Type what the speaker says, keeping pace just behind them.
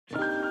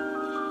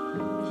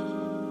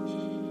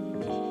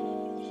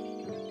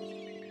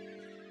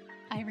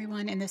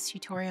everyone. In this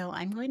tutorial,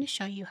 I'm going to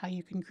show you how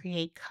you can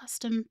create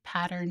custom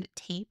patterned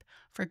tape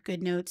for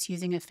Goodnotes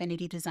using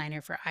Affinity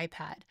Designer for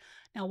iPad.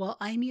 Now, while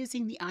I'm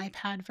using the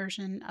iPad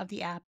version of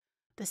the app,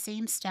 the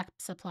same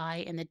steps apply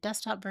in the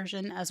desktop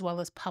version as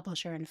well as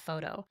Publisher and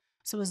Photo.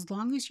 So as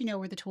long as you know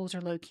where the tools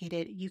are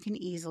located, you can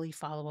easily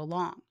follow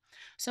along.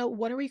 So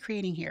what are we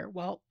creating here?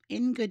 Well,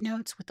 in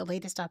Goodnotes with the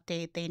latest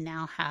update, they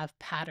now have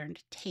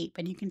patterned tape,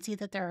 and you can see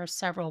that there are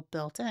several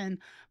built in,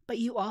 but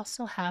you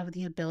also have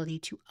the ability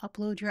to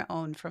upload your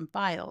own from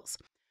files.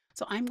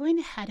 So I'm going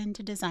to head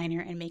into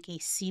Designer and make a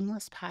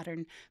seamless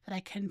pattern that I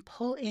can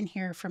pull in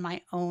here for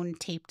my own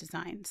tape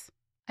designs.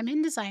 I'm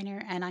in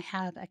Designer and I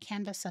have a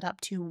canvas set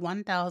up to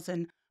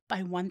 1000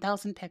 by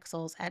 1000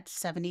 pixels at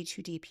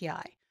 72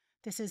 dpi.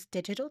 This is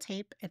digital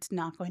tape, it's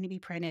not going to be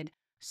printed,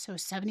 so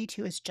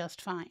 72 is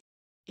just fine.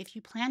 If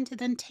you plan to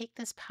then take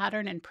this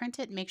pattern and print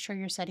it, make sure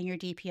you're setting your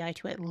DPI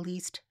to at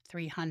least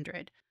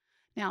 300.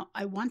 Now,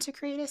 I want to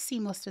create a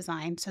seamless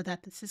design so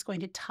that this is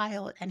going to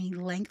tile at any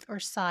length or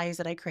size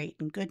that I create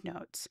in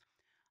Goodnotes.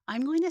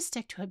 I'm going to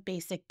stick to a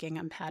basic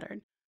gingham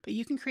pattern, but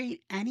you can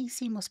create any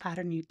seamless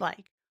pattern you'd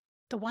like.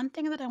 The one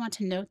thing that I want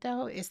to note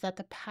though is that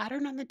the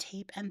pattern on the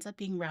tape ends up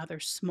being rather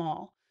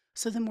small.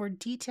 So the more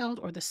detailed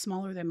or the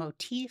smaller the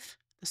motif,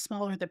 the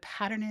smaller the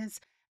pattern is,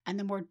 and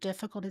the more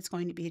difficult it's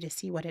going to be to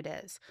see what it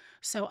is.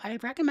 So I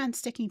recommend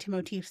sticking to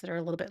motifs that are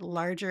a little bit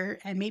larger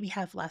and maybe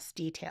have less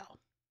detail.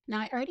 Now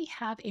I already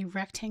have a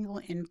rectangle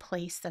in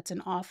place that's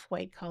an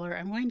off-white color.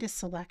 I'm going to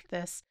select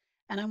this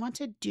and I want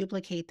to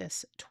duplicate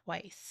this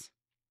twice.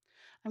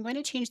 I'm going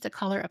to change the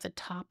color of the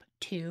top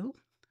two.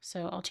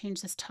 So I'll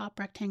change this top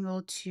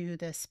rectangle to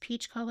this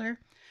peach color,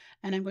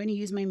 and I'm going to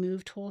use my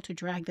move tool to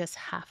drag this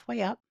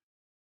halfway up.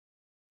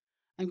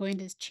 I'm going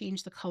to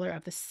change the color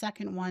of the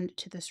second one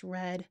to this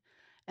red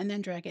and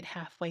then drag it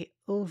halfway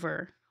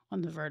over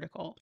on the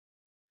vertical.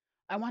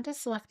 I want to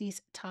select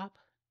these top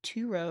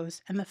two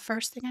rows, and the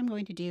first thing I'm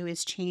going to do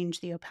is change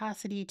the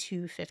opacity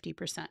to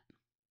 50%.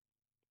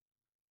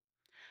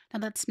 Now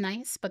that's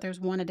nice, but there's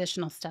one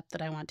additional step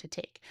that I want to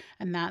take,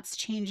 and that's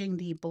changing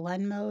the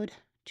blend mode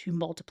to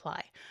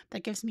multiply.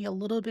 That gives me a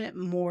little bit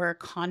more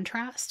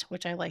contrast,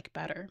 which I like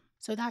better.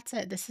 So that's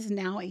it. This is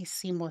now a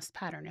seamless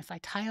pattern. If I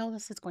tile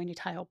this, it's going to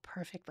tile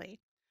perfectly.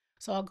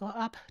 So I'll go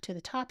up to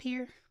the top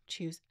here,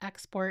 choose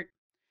export,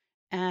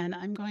 and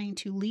I'm going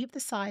to leave the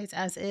size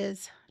as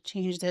is,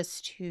 change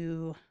this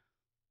to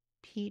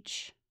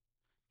peach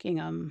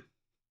gingham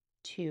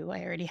 2.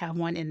 I already have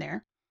one in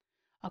there.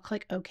 I'll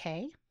click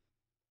OK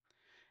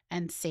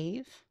and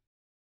save.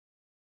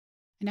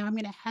 And now I'm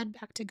going to head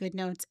back to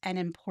Goodnotes and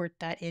import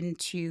that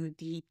into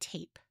the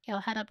tape. Okay,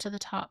 I'll head up to the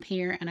top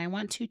here and I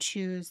want to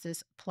choose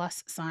this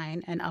plus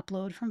sign and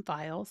upload from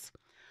files.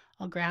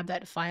 I'll grab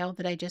that file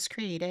that I just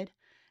created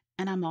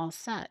and I'm all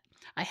set.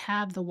 I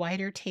have the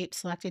wider tape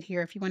selected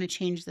here. If you want to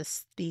change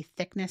the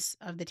thickness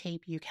of the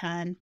tape, you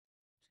can.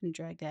 And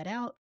drag that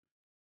out.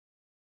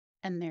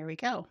 And there we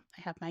go.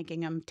 I have my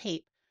gingham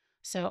tape.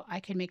 So I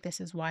can make this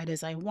as wide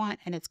as I want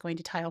and it's going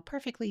to tile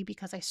perfectly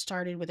because I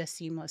started with a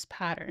seamless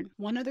pattern.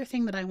 One other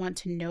thing that I want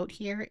to note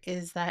here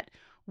is that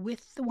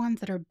with the ones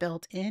that are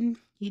built in,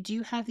 you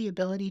do have the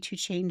ability to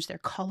change their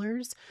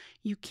colors.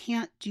 You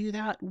can't do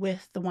that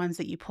with the ones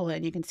that you pull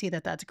in. You can see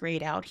that that's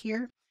grayed out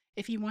here.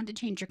 If you want to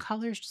change your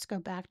colors, just go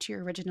back to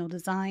your original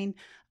design,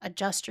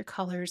 adjust your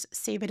colors,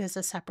 save it as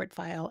a separate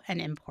file, and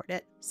import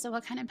it. So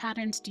what kind of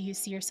patterns do you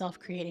see yourself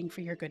creating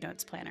for your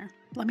Goodnotes planner?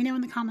 Let me know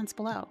in the comments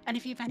below. And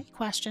if you have any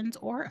questions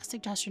or a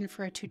suggestion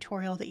for a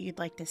tutorial that you'd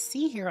like to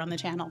see here on the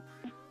channel,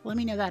 let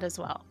me know that as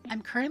well.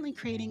 I'm currently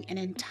creating an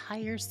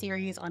entire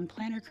series on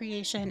planner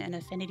creation and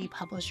Affinity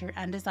Publisher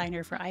and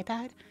Designer for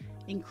iPad,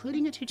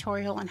 including a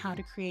tutorial on how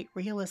to create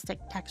realistic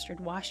textured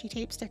washi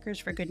tape stickers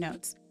for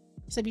Goodnotes.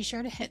 So be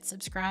sure to hit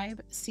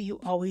subscribe so you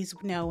always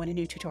know when a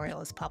new tutorial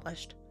is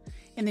published.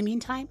 In the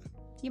meantime,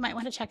 you might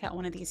want to check out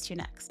one of these two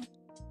next.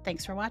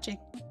 Thanks for watching.